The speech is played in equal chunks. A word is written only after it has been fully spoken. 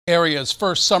Area's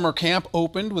first summer camp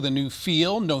opened with a new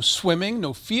field, no swimming,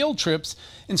 no field trips.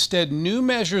 Instead, new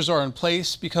measures are in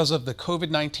place because of the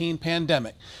COVID-19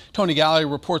 pandemic. Tony Galley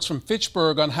reports from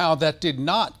Fitchburg on how that did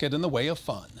not get in the way of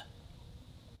fun.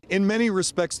 In many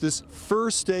respects, this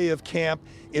first day of camp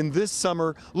in this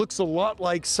summer looks a lot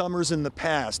like summers in the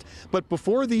past. But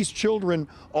before these children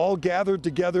all gathered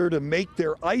together to make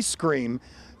their ice cream,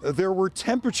 there were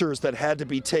temperatures that had to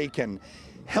be taken.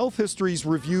 Health histories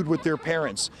reviewed with their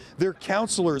parents. Their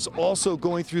counselors also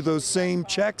going through those same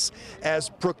checks as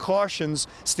precautions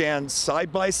stand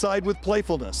side by side with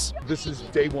playfulness. This is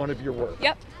day one of your work.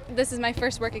 Yep, this is my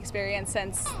first work experience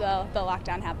since the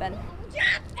lockdown happened.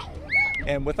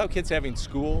 And without kids having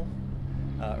school,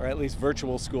 or at least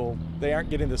virtual school, they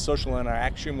aren't getting the social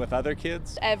interaction with other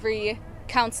kids. Every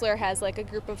counselor has like a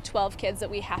group of 12 kids that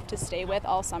we have to stay with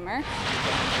all summer.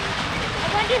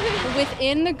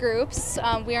 Within the groups,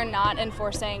 we are not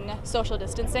enforcing social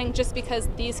distancing just because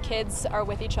these kids are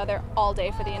with each other all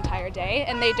day for the entire day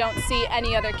and they don't see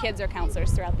any other kids or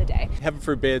counselors throughout the day. Heaven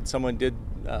forbid someone did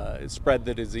spread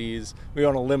the disease. We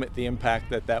want to limit the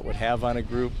impact that would have on a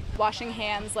group. Washing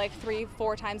hands like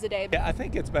 3-4 times a day. Yeah, I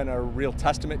think it's been a real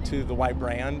testament to the Y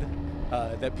brand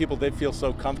that people did feel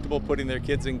so comfortable putting their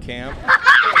kids in camp.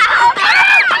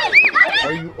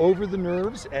 Are you over the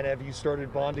nerves and have you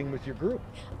started bonding with your group?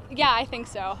 Yeah, I think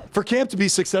so. For camp to be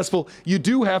successful, you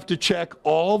do have to check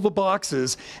all the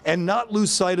boxes and not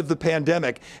lose sight of the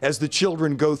pandemic as the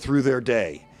children go through their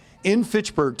day. In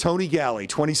Fitchburg, Tony Galley,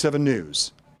 27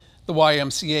 News. The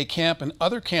YMCA camp and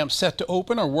other camps set to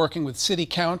open are working with city,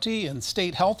 county, and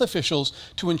state health officials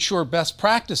to ensure best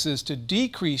practices to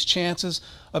decrease chances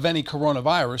of any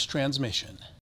coronavirus transmission.